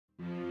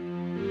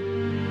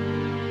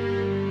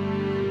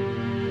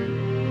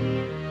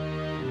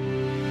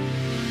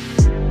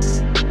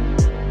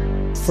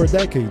For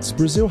decades,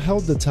 Brazil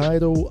held the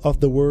title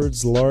of the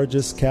world's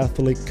largest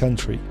Catholic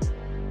country.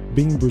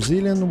 Being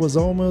Brazilian was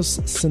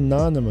almost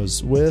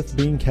synonymous with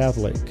being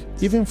Catholic,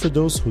 even for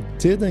those who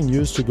didn't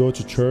used to go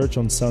to church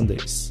on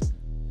Sundays.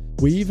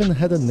 We even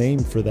had a name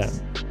for them,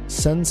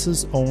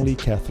 census-only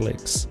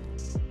Catholics.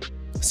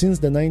 Since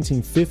the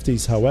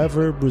 1950s,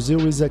 however,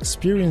 Brazil is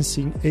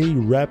experiencing a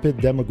rapid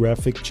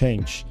demographic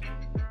change.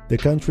 The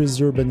country's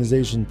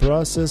urbanization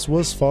process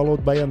was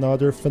followed by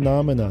another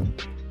phenomenon,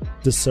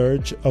 the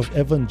surge of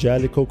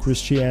evangelical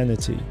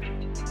Christianity.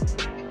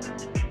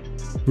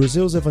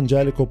 Brazil's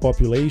evangelical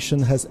population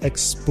has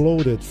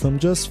exploded from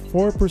just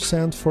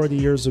 4% 40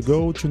 years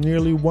ago to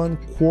nearly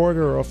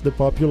 1/4 of the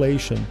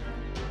population.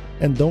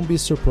 And don't be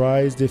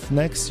surprised if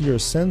next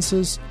year's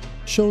census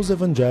shows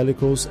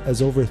evangelicals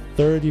as over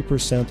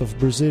 30% of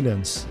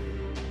Brazilians.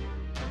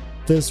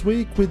 This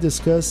week we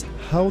discuss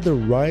how the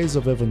rise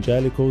of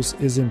evangelicals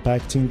is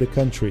impacting the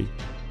country.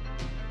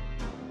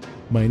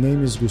 My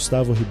name is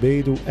Gustavo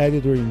Ribeiro,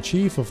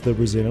 Editor-in-Chief of the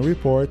Brazilian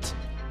Report.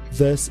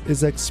 This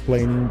is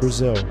Explaining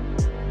Brazil.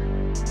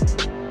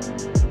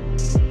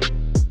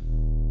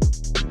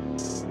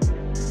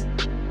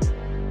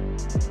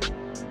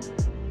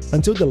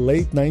 Until the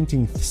late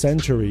 19th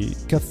century,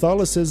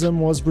 Catholicism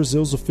was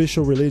Brazil's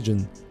official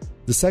religion.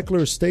 The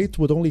secular state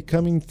would only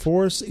come in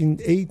force in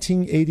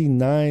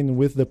 1889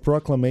 with the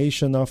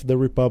proclamation of the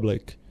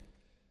Republic.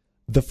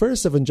 The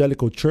first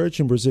evangelical church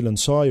in Brazilian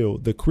soil,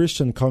 the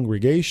Christian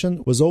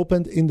Congregation, was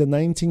opened in the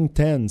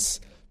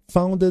 1910s,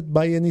 founded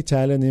by an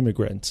Italian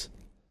immigrant.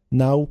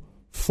 Now,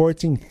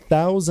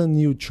 14,000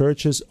 new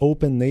churches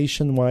open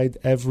nationwide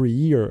every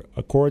year,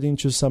 according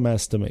to some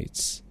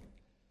estimates.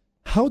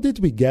 How did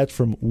we get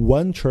from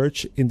one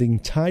church in the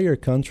entire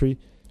country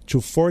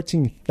to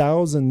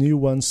 14,000 new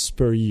ones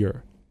per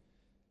year?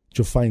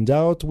 To find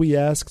out, we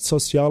asked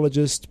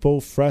sociologist Paul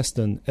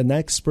Freston, an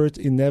expert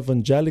in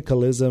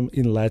evangelicalism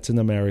in Latin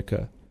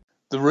America.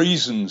 The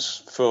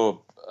reasons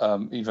for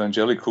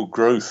evangelical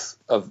growth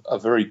are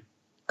very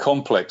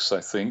complex,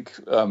 I think.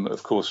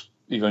 Of course,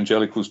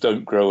 evangelicals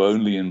don't grow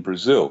only in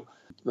Brazil.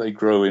 They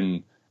grow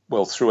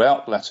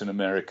throughout Latin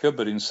America,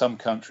 but in some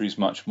countries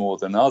much more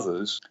than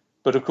others.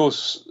 But of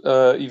course,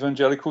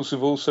 evangelicals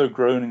have also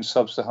grown in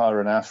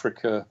sub-Saharan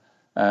Africa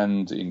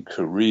and in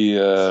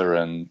Korea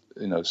and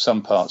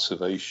some parts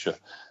of Asia.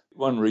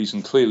 One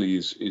reason clearly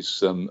is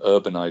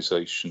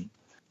urbanization.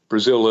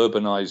 Brazil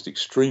urbanized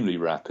extremely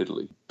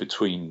rapidly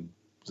between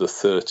the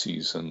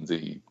 30s and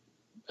the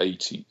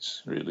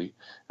 80s, really.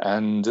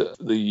 And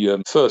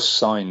the first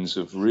signs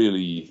of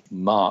really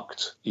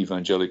marked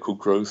evangelical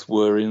growth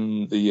were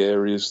in the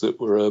areas that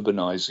were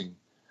urbanizing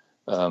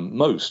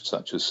most,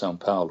 such as São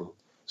Paulo.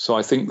 So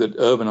I think that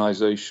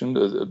urbanization,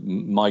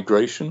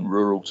 migration,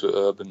 rural to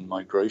urban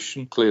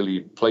migration, clearly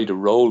played a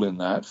role in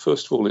that.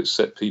 First of all, it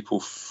set people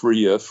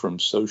freer from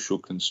social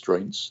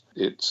constraints.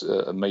 It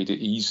made it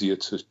easier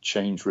to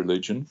change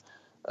religion.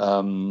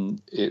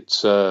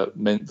 It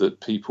meant that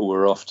people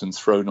were often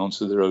thrown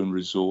onto their own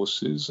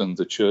resources, and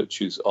the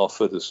churches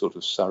offered a sort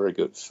of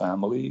surrogate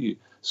family,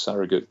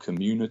 surrogate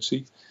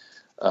community.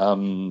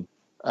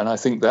 And I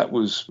think that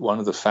was one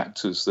of the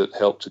factors that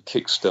helped to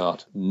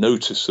kickstart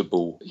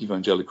noticeable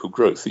evangelical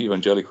growth. The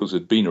evangelicals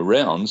had been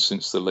around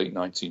since the late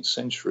 19th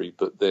century,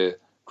 but their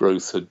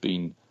growth had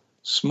been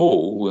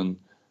small, and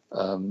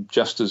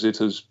just as it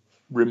has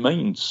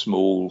remained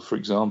small, for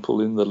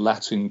example, in the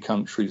Latin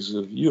countries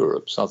of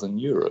Europe, Southern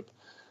Europe.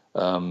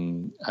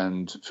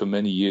 And for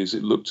many years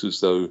it looked as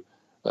though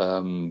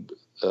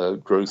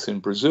growth in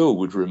Brazil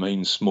would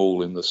remain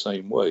small in the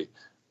same way.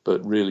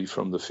 But really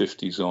from the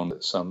 50s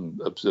on, some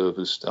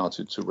observers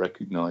started to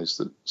recognize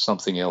that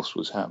something else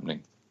was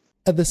happening.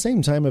 At the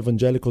same time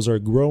evangelicals are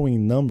growing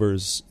in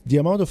numbers, the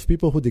amount of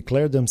people who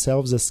declare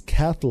themselves as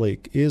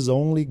Catholic is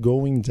only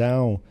going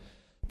down.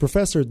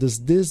 Professor, does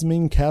this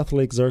mean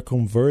Catholics are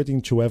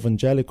converting to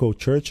evangelical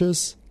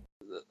churches?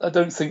 I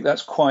don't think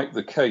that's quite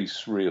the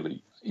case,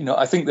 really.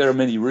 I think there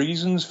are many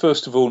reasons.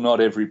 First of all, not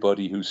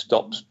everybody who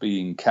stops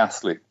being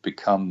Catholic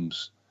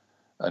becomes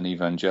an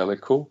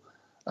evangelical.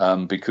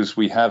 Because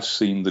we have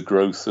seen the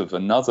growth of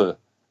another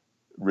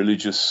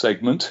religious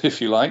segment,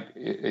 if you like,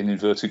 in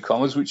inverted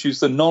commas, which is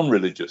the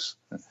non-religious.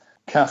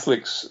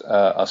 Catholics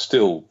are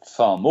still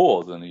far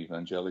more than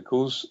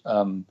evangelicals.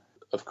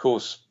 Of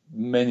course,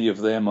 many of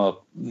them are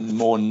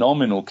more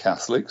nominal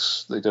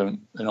Catholics. They're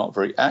not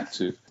very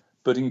active.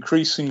 But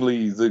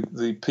increasingly,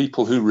 the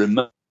people who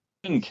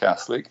remain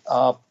Catholic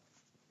are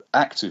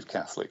active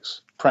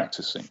Catholics,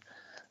 practicing.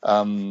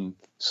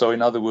 So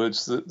in other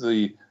words,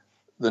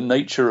 the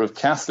nature of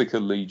Catholic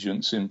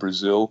allegiance in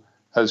Brazil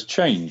has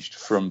changed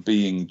from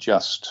being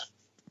just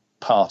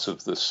part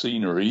of the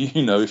scenery,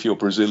 if you're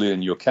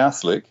Brazilian, you're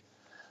Catholic,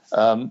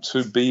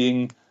 to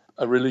being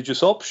a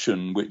religious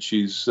option, which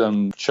is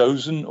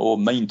chosen or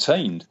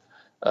maintained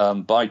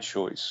by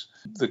choice.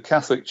 The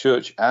Catholic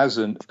Church as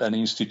an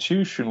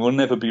institution will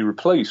never be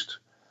replaced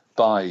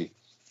by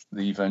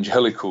the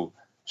evangelical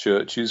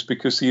churches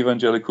because the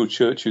evangelical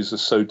churches are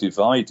so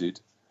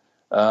divided.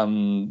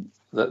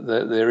 that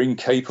they're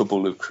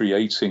incapable of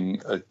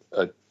creating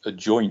a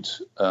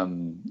joint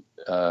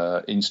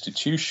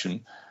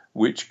institution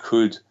which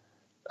could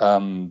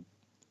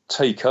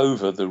take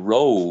over the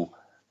role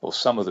or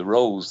some of the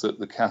roles that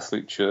the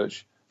Catholic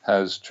Church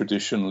has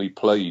traditionally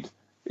played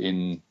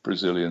in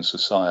Brazilian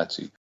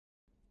society.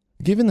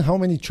 Given how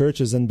many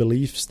churches and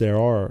beliefs there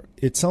are,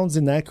 it sounds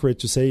inaccurate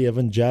to say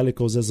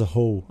evangelicals as a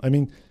whole. I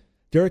mean,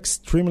 they're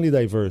extremely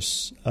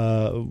diverse.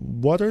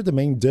 What are the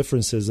main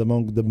differences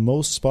among the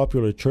most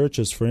popular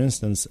churches, for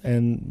instance,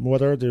 and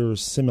what are their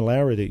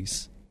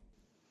similarities?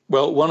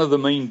 Well, one of the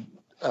main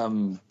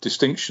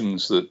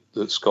distinctions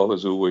that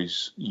scholars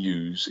always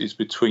use is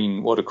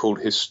between what are called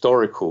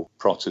historical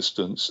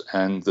Protestants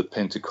and the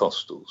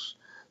Pentecostals.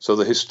 So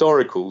the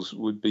historicals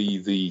would be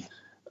the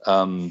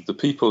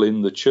people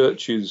in the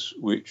churches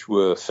which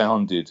were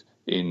founded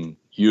in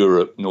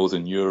Europe,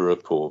 Northern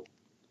Europe,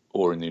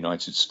 or in the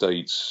United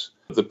States.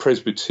 The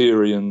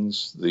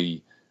Presbyterians,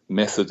 the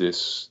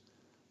Methodists,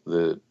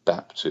 the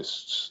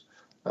Baptists,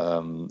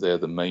 they're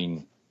the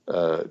main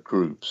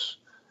groups.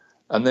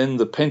 And then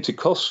the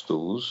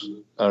Pentecostals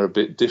are a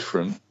bit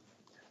different.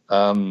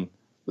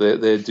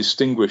 They're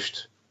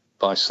distinguished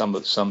by some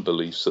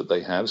beliefs that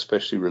they have,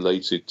 especially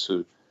related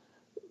to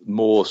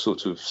more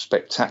sort of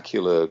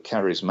spectacular,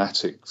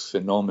 charismatic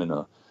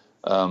phenomena,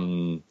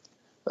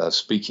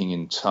 speaking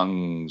in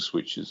tongues,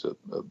 which is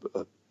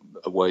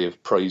a way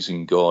of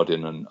praising God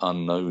in an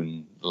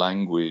unknown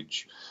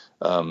language,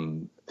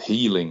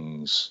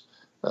 healings,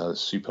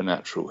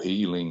 supernatural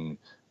healing,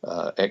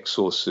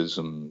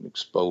 exorcism,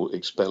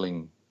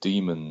 expelling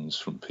demons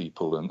from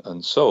people,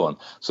 and so on.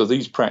 So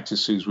these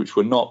practices, which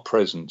were not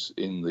present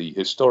in the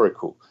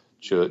historical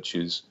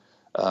churches,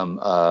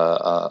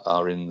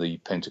 are in the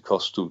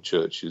Pentecostal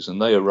churches,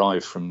 and they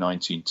arrive from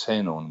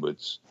 1910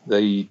 onwards.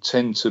 They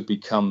tend to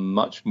become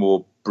much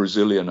more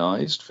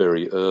Brazilianized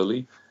very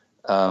early,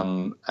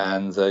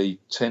 and they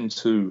tend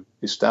to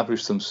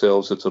establish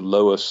themselves at a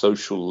lower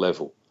social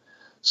level.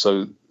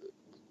 So,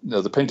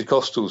 the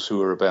Pentecostals,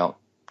 who are about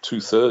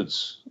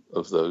 2/3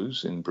 of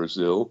those in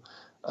Brazil,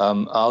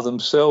 are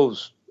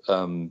themselves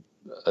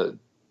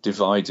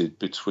divided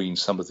between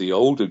some of the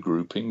older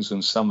groupings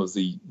and some of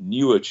the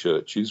newer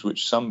churches,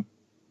 which some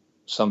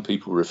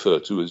people refer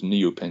to as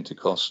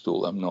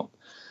neo-Pentecostal.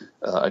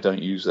 I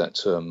don't use that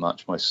term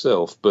much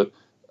myself, but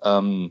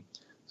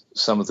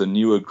some of the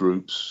newer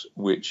groups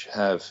which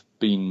have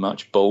been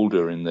much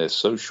bolder in their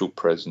social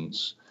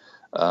presence,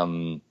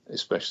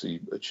 especially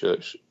a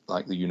church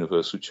like the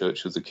Universal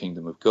Church of the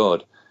Kingdom of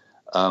God,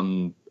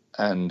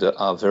 and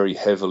are very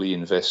heavily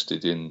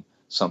invested in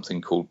something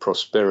called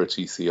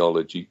prosperity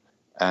theology.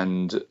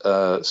 And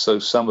so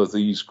some of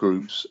these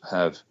groups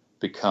have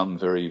become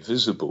very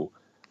visible,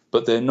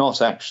 but they're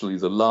not actually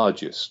the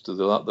largest. The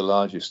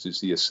largest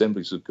is the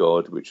Assemblies of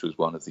God, which was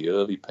one of the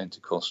early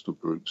Pentecostal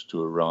groups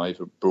to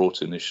arrive,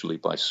 brought initially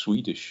by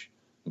Swedish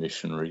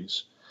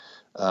missionaries.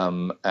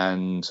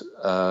 And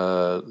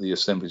the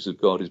Assemblies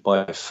of God is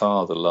by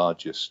far the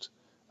largest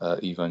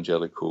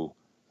evangelical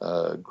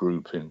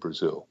group in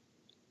Brazil.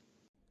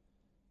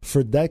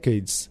 For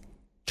decades,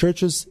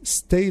 churches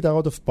stayed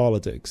out of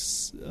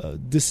politics.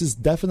 This is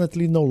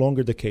definitely no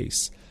longer the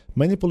case.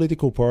 Many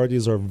political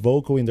parties are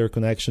vocal in their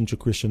connection to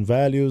Christian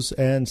values,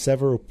 and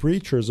several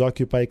preachers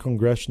occupy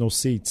congressional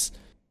seats.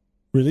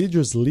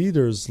 Religious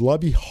leaders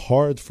lobby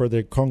hard for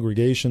their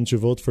congregation to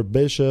vote for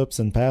bishops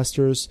and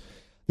pastors.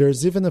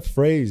 There's even a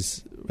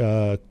phrase,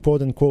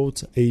 quote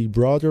unquote, a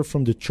brother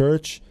from the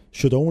church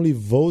should only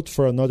vote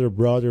for another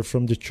brother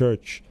from the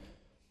church.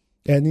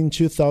 And in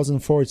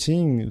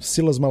 2014,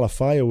 Silas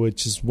Malafaia,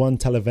 which is one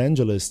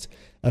televangelist,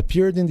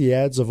 appeared in the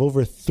ads of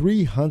over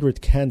 300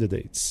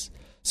 candidates.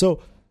 So,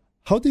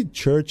 how did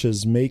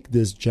churches make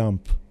this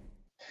jump?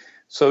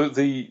 So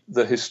the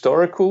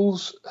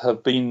historicals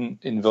have been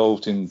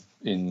involved in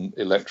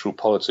electoral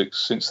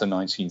politics since the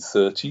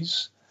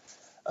 1930s,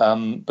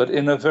 but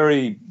in a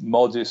very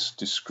modest,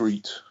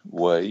 discreet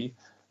way,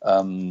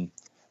 and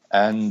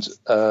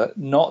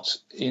not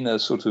in a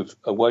sort of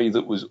a way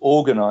that was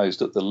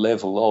organized at the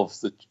level of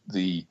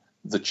the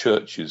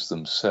churches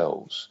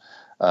themselves.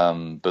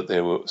 But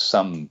there were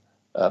some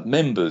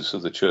members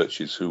of the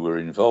churches who were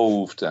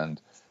involved and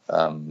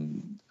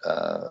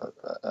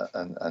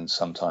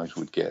sometimes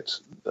would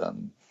get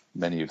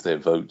many of their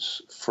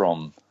votes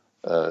from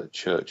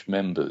church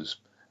members,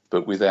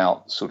 but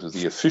without sort of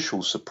the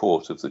official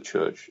support of the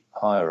church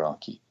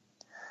hierarchy.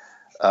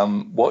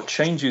 What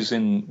changes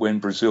when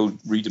Brazil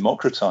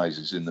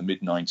redemocratizes in the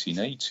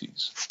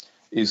mid-1980s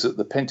is that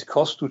the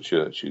Pentecostal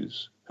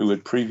churches, who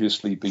had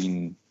previously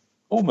been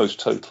almost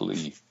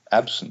totally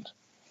absent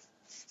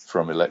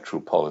from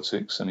electoral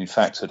politics, and in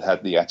fact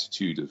had the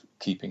attitude of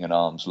keeping an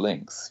arm's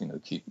length,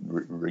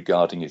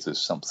 regarding it as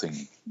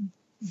something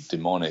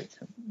demonic,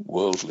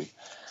 worldly,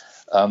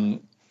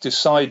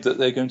 decide that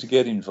they're going to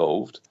get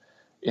involved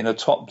in a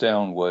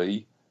top-down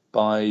way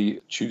by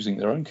choosing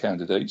their own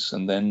candidates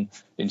and then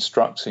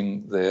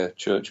instructing their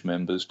church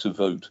members to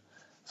vote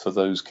for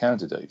those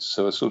candidates.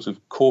 So a sort of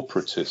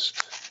corporatist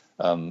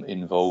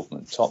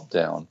involvement,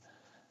 top-down.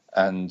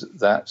 and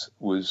that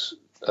was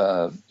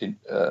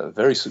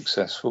very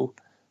successful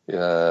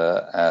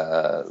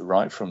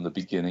right from the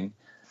beginning.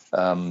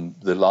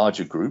 The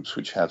larger groups,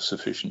 which have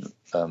sufficient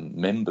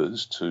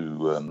members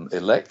to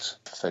elect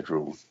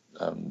federal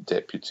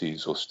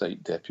deputies or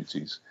state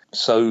deputies,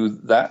 so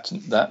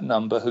that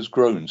number has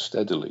grown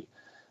steadily.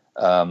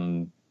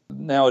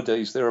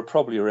 Nowadays, there are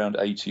probably around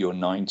 80 or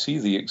 90.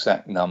 The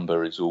exact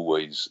number is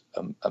always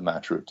a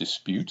matter of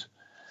dispute,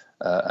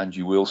 and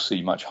you will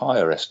see much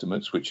higher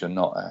estimates which are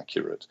not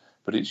accurate,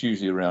 but it's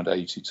usually around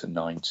 80 to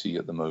 90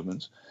 at the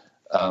moment.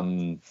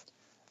 And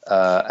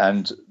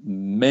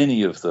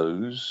many of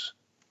those,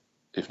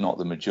 if not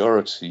the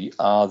majority,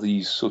 are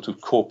these sort of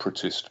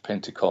corporatist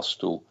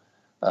Pentecostal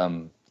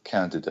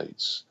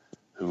candidates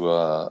who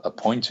are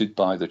appointed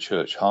by the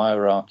church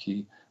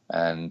hierarchy,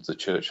 and the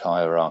church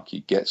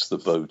hierarchy gets the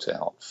vote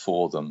out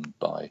for them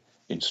by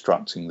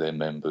instructing their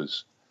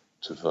members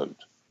to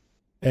vote.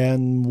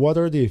 And what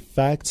are the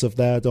effects of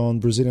that on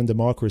Brazilian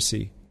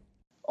democracy?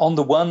 On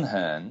the one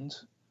hand,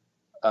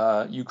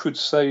 you could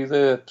say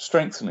they're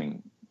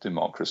strengthening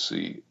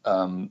democracy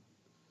in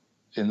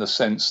the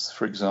sense,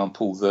 for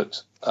example,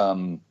 that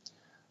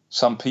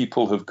some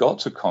people have got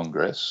to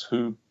Congress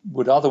who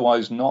would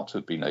otherwise not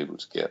have been able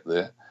to get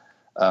there.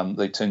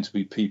 They tend to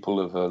be people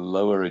of a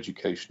lower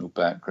educational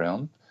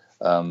background.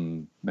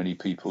 Many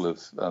people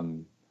of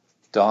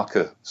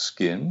darker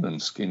skin, and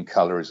skin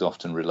color is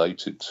often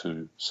related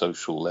to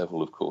social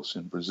level, of course,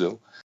 in Brazil.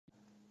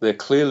 They're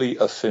clearly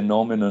a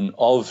phenomenon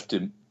of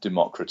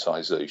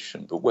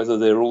democratization, but whether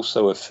they're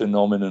also a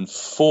phenomenon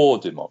for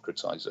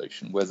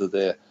democratization, whether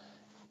they're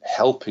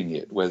helping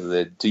it, whether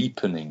they're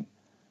deepening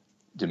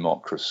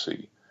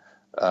democracy,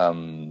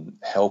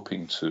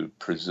 helping to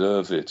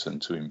preserve it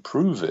and to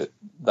improve it,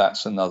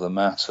 that's another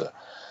matter.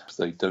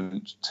 They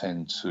don't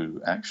tend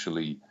to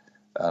actually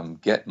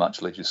get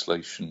much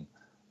legislation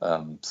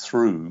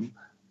through.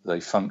 They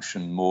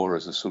function more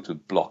as a sort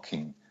of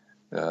blocking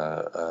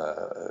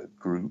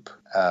group.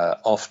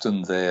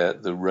 Often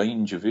the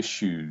range of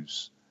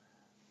issues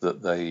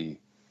that they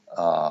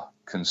are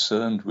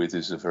concerned with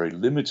is a very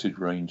limited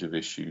range of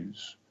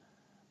issues.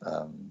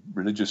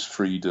 Religious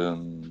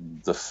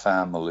freedom, the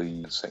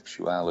family,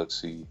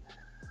 sexuality.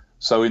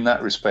 So in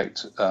that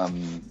respect,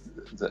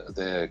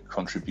 their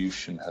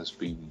contribution has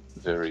been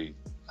very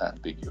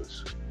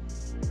ambiguous.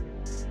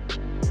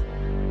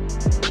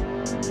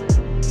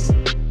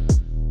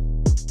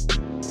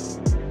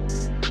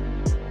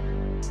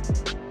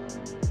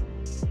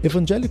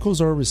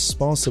 Evangelicals are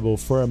responsible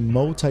for a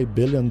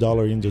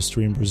multi-billion-dollar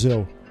industry in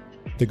Brazil.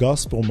 The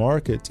gospel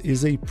market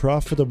is a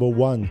profitable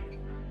one,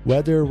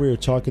 whether we're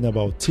talking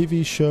about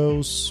TV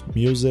shows,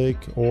 music,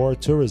 or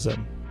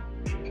tourism.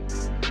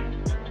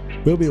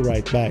 We'll be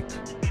right back.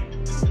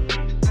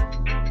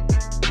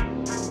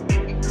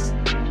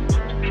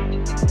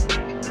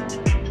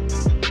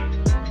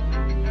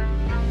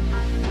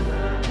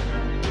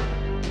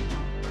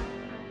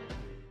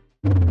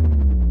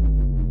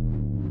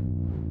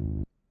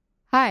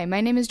 Hi,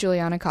 my name is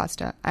Juliana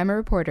Costa. I'm a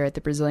reporter at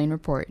the Brazilian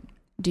Report.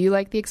 Do you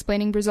like the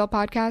Explaining Brazil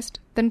podcast?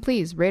 Then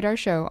please rate our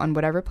show on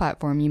whatever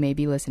platform you may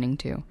be listening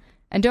to.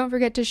 And don't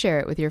forget to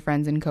share it with your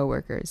friends and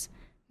coworkers.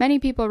 Many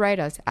people write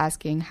us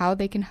asking how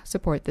they can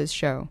support this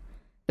show.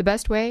 The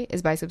best way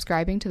is by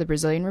subscribing to the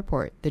Brazilian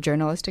Report, the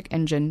journalistic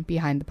engine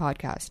behind the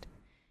podcast.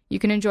 You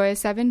can enjoy a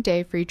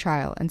 7-day free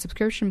trial, and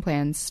subscription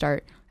plans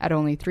start at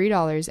only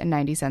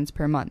 $3.90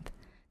 per month.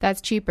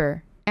 That's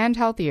cheaper and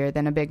healthier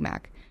than a Big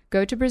Mac.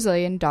 Go to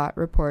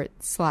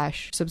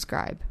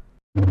Brazilian.report/subscribe.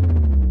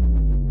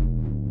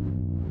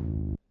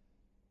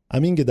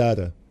 Amin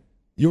Guedara,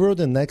 you wrote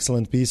an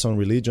excellent piece on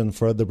religion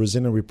for the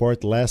Brazilian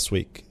Report last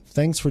week.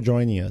 Thanks for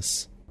joining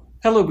us.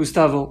 Hello,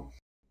 Gustavo.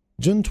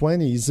 June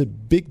 20 is a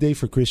big day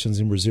for Christians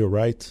in Brazil,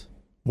 right?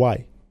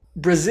 Why?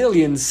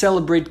 Brazilians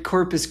celebrate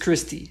Corpus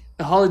Christi,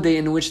 a holiday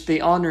in which they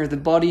honor the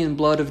body and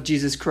blood of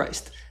Jesus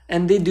Christ.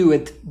 And they do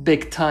it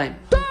big time.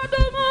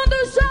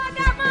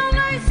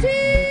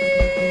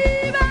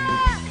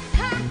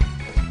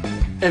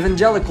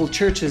 Evangelical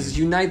churches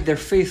unite their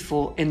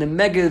faithful in a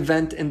mega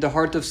event in the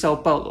heart of Sao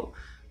Paulo,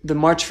 the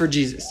March for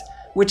Jesus,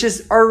 which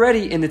is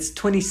already in its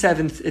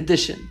 27th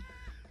edition.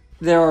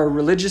 There are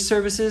religious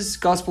services,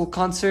 gospel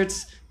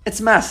concerts.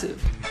 It's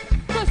massive.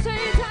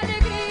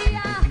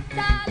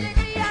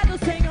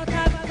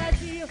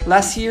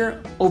 Last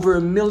year, over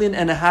 1.5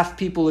 million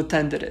people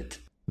attended it.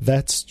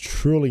 That's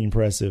truly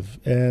impressive.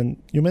 And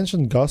you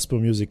mentioned gospel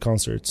music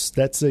concerts.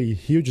 That's a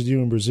huge deal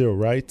in Brazil,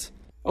 right?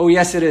 Oh,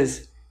 yes, it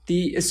is.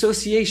 The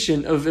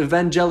Association of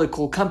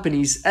Evangelical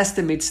Companies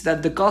estimates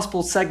that the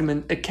gospel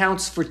segment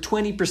accounts for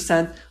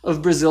 20%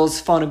 of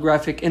Brazil's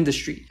phonographic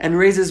industry and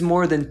raises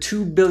more than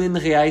 2 billion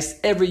reais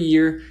every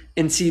year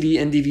in CD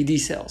and DVD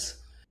sales.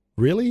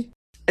 Really?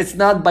 It's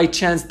not by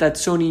chance that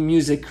Sony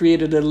Music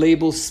created a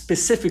label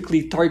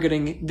specifically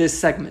targeting this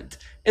segment.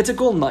 It's a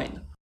gold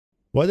mine.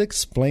 What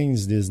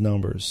explains these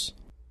numbers?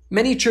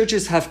 Many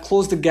churches have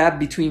closed the gap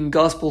between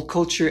gospel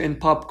culture and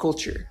pop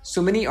culture,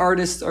 so many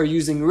artists are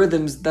using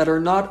rhythms that are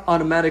not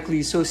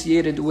automatically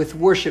associated with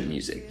worship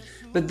music,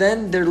 but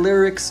then their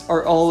lyrics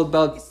are all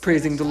about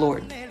praising the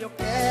Lord.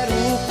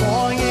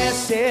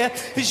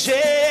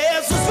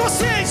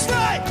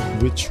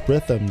 Which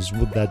rhythms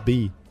would that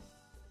be?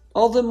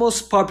 All the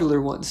most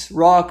popular ones: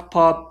 rock,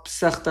 pop,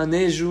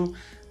 sertanejo,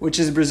 which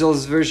is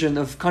Brazil's version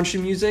of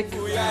country music,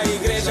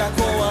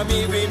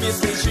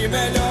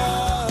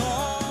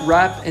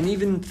 rap, and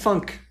even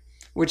funk,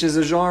 which is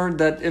a genre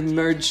that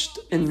emerged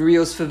in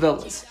Rio's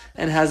favelas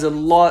and has a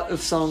lot of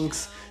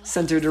songs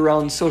centered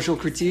around social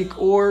critique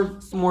or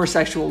more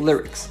sexual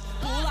lyrics.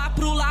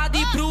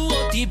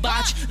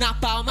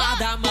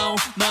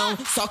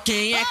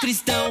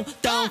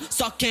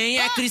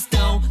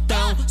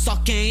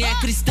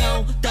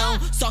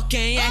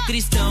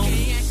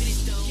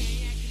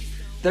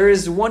 There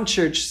is one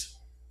church,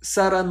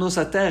 Sara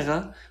Nossa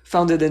Terra,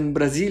 founded in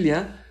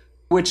Brasilia,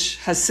 which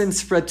has since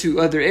spread to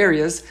other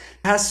areas,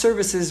 has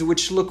services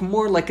which look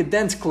more like a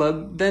dance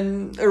club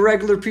than a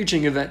regular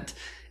preaching event.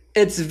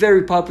 It's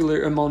very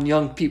popular among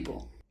young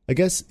people. I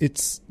guess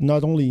it's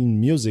not only in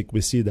music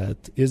we see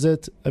that, is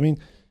it? I mean,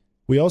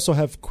 we also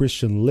have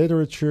Christian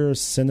literature,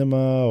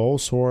 cinema, all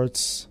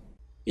sorts.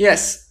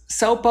 Yes,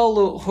 Sao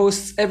Paulo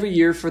hosts every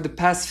year for the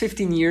past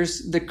 15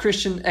 years the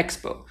Christian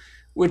Expo,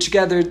 which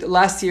gathered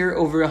last year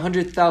over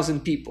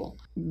 100,000 people.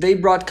 They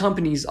brought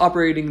companies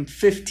operating in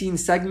 15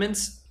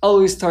 segments,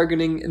 always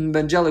targeting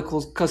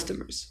evangelical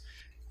customers.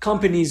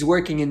 Companies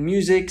working in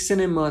music,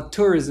 cinema,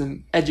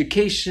 tourism,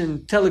 education,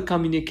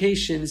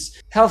 telecommunications,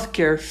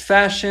 healthcare,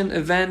 fashion,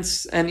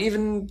 events, and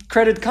even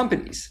credit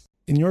companies.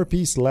 In your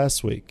piece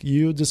last week,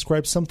 you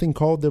described something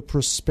called the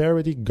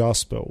prosperity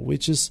gospel,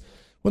 which is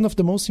one of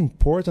the most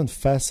important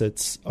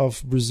facets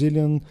of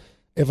Brazilian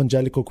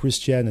evangelical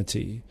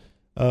Christianity.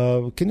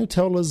 Can you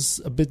tell us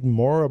a bit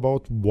more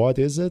about what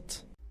is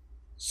it?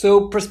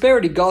 So,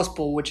 prosperity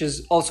gospel, which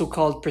is also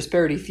called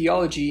prosperity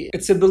theology,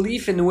 it's a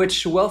belief in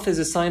which wealth is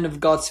a sign of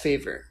God's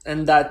favor,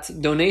 and that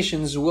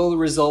donations will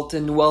result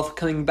in wealth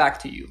coming back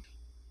to you.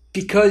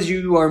 Because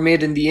you are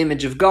made in the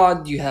image of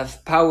God, you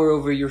have power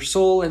over your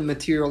soul and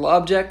material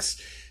objects,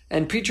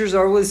 and preachers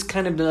are always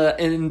kind of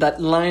in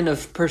that line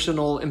of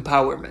personal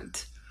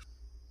empowerment.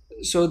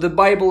 So the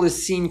Bible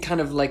is seen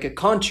kind of like a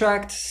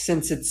contract.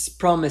 Since it's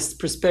promised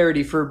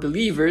prosperity for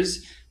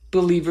believers,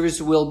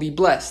 believers will be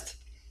blessed.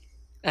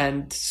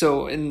 And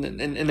so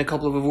in a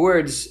couple of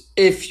words,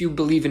 if you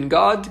believe in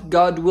God,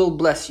 God will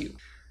bless you.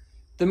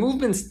 The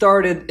movement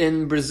started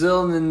in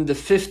Brazil in the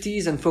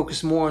 50s and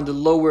focused more on the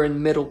lower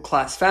and middle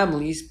class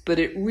families, but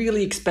it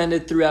really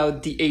expanded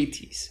throughout the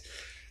 80s.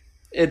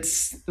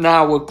 It's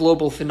now a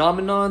global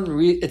phenomenon.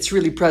 It's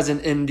really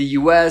present in the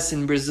US,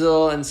 in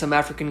Brazil, and some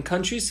African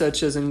countries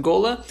such as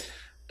Angola.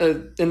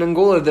 In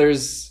Angola,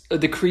 there's a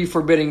decree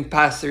forbidding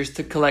pastors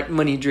to collect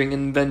money during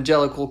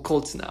evangelical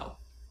cults now.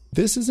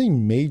 This is a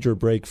major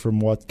break from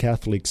what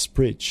Catholics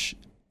preach,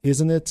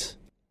 isn't it?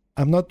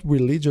 I'm not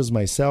religious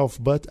myself,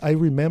 but I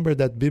remember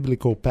that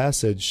biblical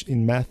passage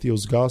in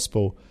Matthew's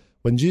Gospel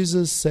when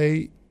Jesus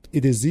says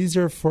it is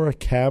easier for a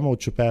camel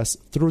to pass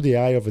through the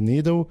eye of a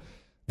needle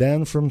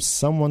than from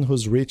someone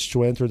who's rich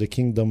to enter the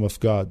kingdom of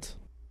God.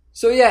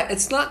 So yeah,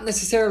 it's not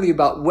necessarily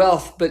about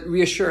wealth, but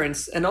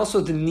reassurance, and also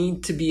the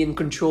need to be in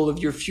control of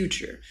your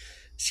future.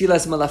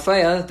 Silas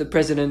Malafaia, the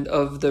president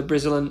of the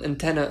Brazilian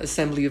Antenna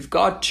Assembly of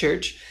God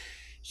Church,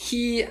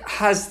 he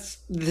has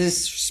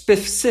this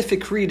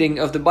specific reading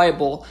of the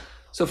Bible.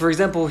 So for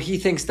example, he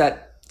thinks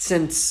that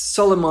since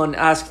Solomon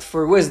asked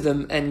for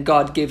wisdom and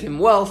God gave him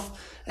wealth,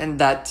 and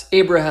that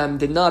Abraham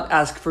did not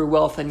ask for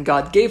wealth and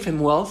God gave him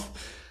wealth,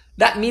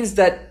 that means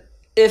that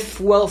if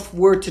wealth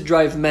were to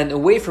drive men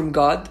away from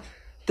God,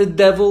 the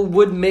devil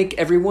would make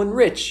everyone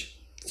rich.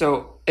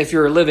 So if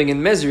you're living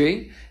in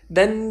misery,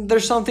 then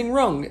there's something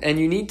wrong, and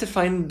you need to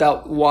find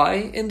out why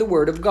in the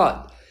Word of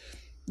God.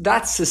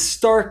 That's a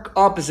stark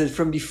opposite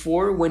from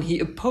before when he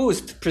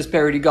opposed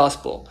prosperity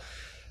gospel.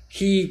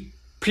 He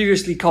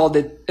previously called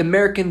it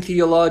American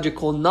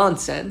theological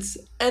nonsense,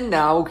 and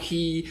now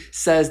he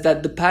says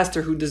that the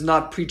pastor who does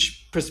not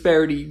preach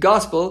prosperity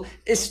gospel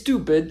is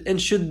stupid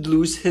and should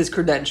lose his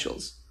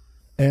credentials.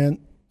 And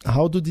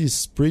how do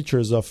these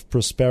preachers of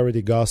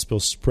prosperity gospel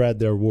spread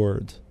their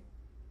word?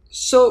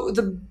 So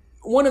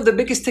one of the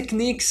biggest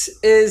techniques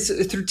is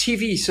through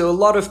TV. So a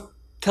lot of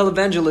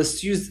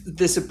televangelists use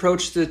this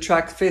approach to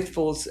attract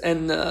faithfuls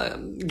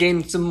and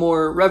gain some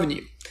more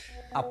revenue.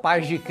 A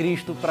paz de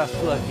Cristo para a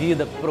sua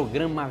vida,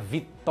 programa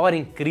Vitória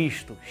em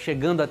Cristo,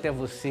 chegando até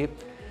você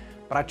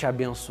para te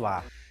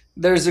abençoar.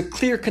 There's a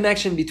clear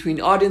connection between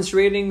audience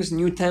ratings,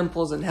 new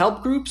temples, and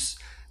help groups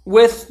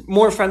with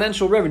more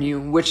financial revenue,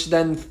 which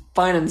then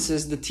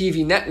finances the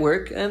TV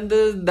network, and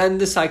then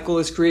the cycle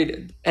is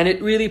created. And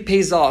it really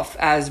pays off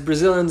as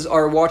Brazilians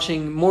are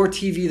watching more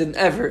TV than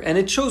ever, and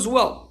it shows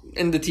well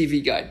in the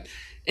TV guide.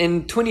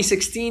 In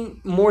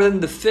 2016, more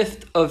than the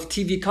fifth of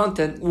TV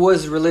content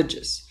was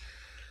religious.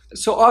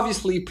 So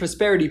obviously,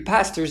 prosperity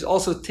pastors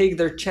also take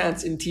their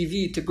chance in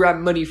TV to grab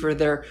money for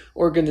their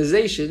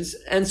organizations,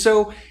 and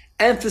so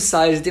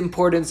emphasize the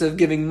importance of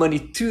giving money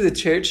to the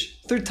church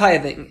through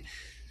tithing.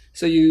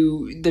 So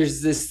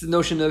there's this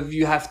notion of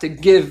you have to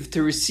give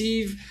to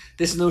receive,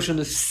 this notion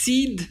of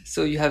seed.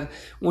 So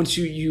once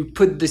you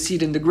put the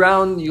seed in the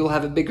ground, you'll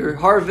have a bigger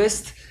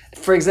harvest.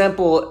 For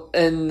example,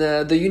 in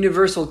the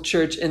Universal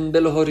Church in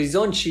Belo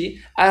Horizonte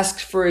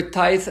asked for a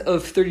tithe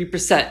of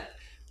 30%.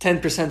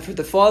 10% for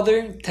the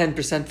Father,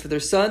 10% for their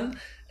Son,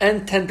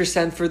 and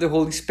 10% for the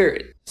Holy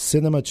Spirit.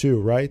 Cinema too,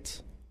 right?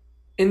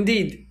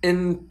 Indeed.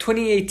 In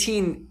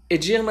 2018,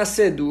 Egir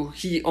Macedo,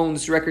 he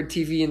owns Record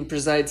TV and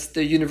presides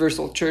the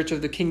Universal Church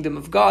of the Kingdom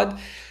of God,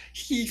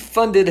 he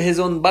funded his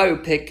own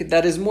biopic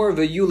that is more of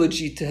a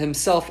eulogy to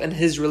himself and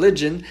his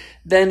religion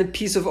than a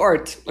piece of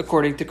art,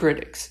 according to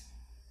critics.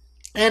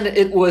 And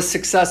it was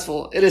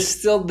successful. It is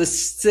still the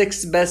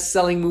 6th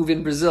best-selling movie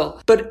in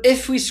Brazil. But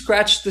if we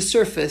scratch the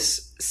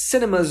surface,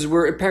 cinemas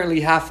were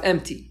apparently half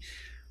empty.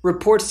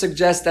 Reports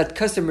suggest that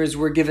customers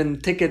were given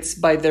tickets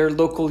by their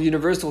local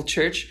Universal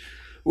Church,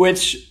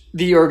 which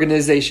the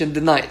organization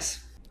denies.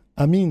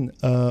 I mean,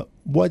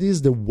 what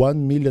is the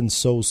 1 Million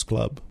Souls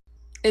Club?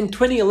 In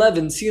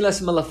 2011,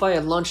 Silas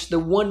Malafaia launched the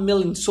 1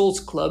 Million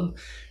Souls Club.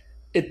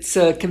 It's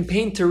a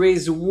campaign to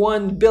raise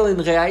 1 billion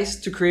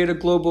reais to create a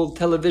global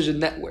television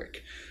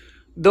network.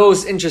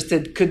 Those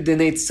interested could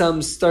donate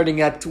sums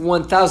starting at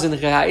 1,000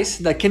 reais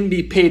that can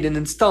be paid in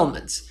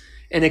installments.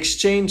 In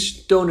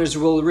exchange, donors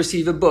will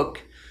receive a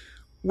book.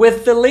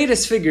 With the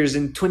latest figures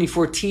in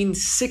 2014,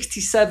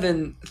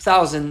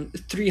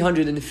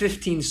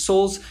 67,315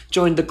 souls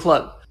joined the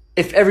club.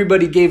 If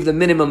everybody gave the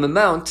minimum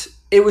amount,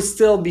 it would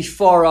still be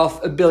far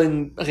off 1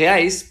 billion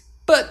reais,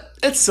 but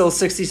it's still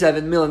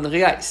 67 million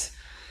reais.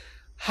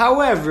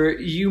 However,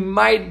 you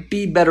might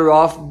be better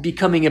off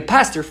becoming a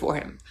pastor for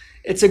him.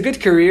 It's a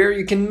good career.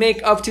 You can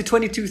make up to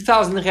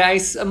 22,000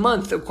 reais a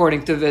month,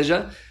 according to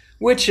Veja,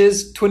 which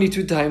is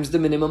 22 times the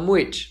minimum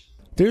wage.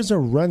 There's a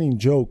running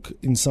joke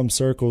in some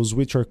circles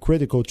which are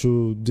critical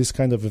to this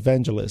kind of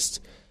evangelist.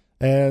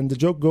 And the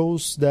joke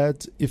goes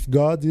that if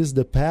God is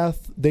the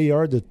path, they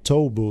are the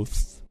toll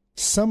booth.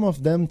 Some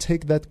of them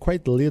take that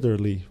quite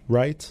literally,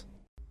 right?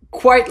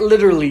 Quite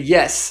literally,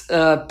 yes.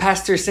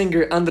 Pastor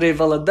singer André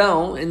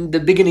Valadão, in the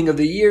beginning of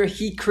the year,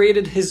 he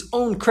created his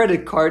own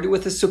credit card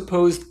with a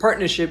supposed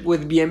partnership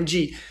with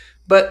BMG,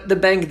 but the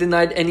bank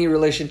denied any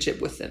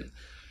relationship with him.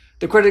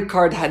 The credit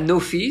card had no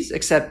fees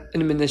except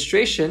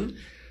administration,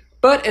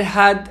 but it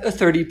had a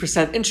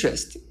 30%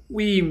 interest.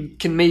 We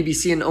can maybe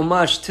see an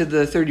homage to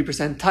the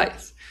 30%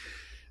 tithe,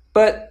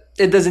 but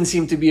it doesn't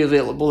seem to be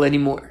available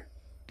anymore.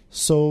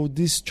 So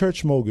these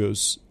church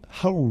moguls,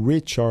 how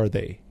rich are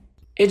they?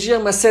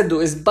 Egir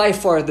Macedo is by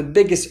far the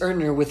biggest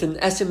earner with an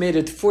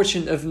estimated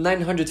fortune of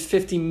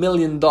 $950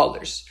 million.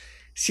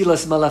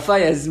 Silas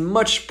Malafaia is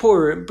much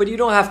poorer, but you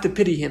don't have to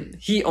pity him.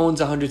 He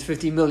owns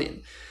 $150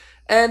 million.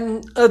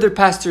 And other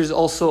pastors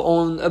also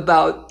own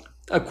about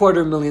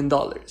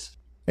 $250,000.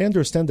 I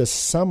understand that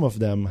some of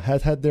them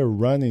had their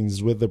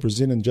run-ins with the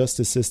Brazilian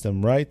justice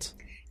system, right?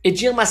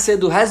 Egir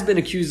Macedo has been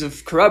accused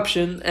of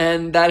corruption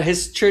and that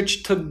his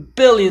church took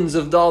billions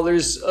of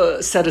dollars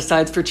set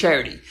aside for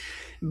charity.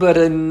 But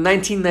in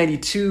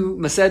 1992,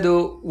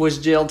 Macedo was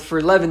jailed for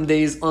 11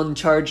 days on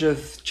charge of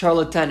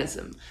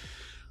charlatanism.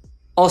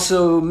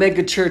 Also,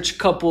 mega-church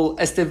couple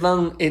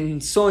Estevan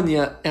and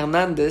Sonia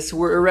Hernandez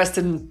were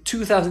arrested in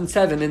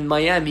 2007 in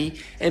Miami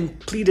and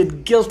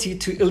pleaded guilty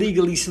to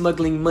illegally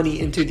smuggling money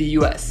into the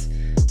U.S.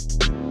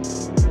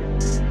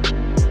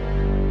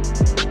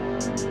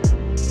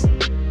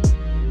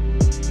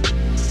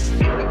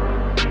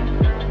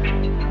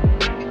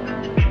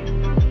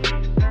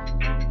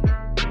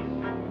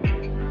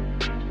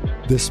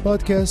 This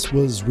podcast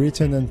was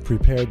written and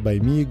prepared by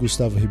me,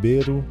 Gustavo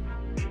Ribeiro.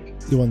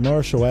 Iwan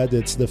Marshall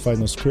edits the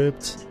final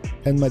script,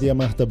 and Maria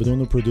Marta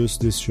Bruno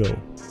produced this show.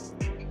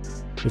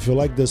 If you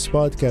like this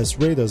podcast,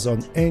 rate us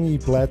on any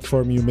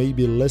platform you may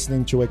be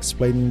listening to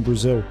Explaining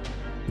Brazil.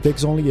 It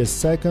takes only a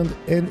second,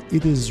 and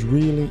it is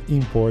really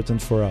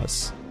important for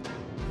us.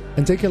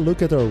 And take a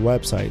look at our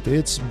website.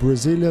 It's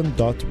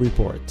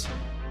Brazilian.report.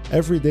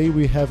 Every day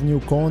we have new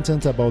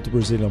content about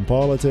Brazilian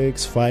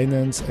politics,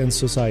 finance, and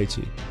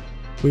society.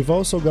 We've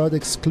also got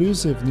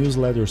exclusive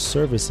newsletter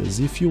services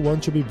if you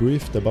want to be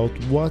briefed about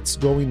what's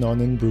going on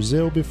in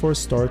Brazil before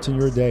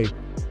starting your day.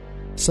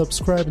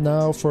 Subscribe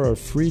now for a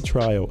free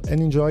trial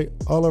and enjoy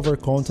all of our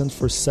content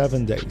for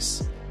 7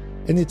 days.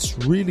 And it's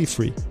really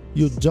free.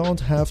 You don't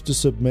have to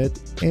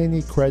submit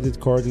any credit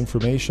card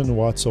information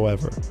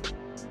whatsoever.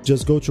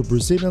 Just go to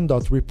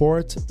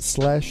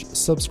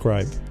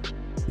Brazilian.report/subscribe.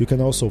 You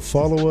can also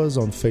follow us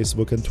on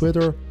Facebook and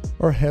Twitter.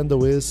 Our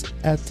handle is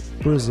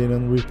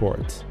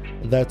 @BrazilianReport.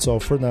 That's all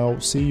for now.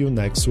 See you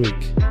next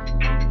week.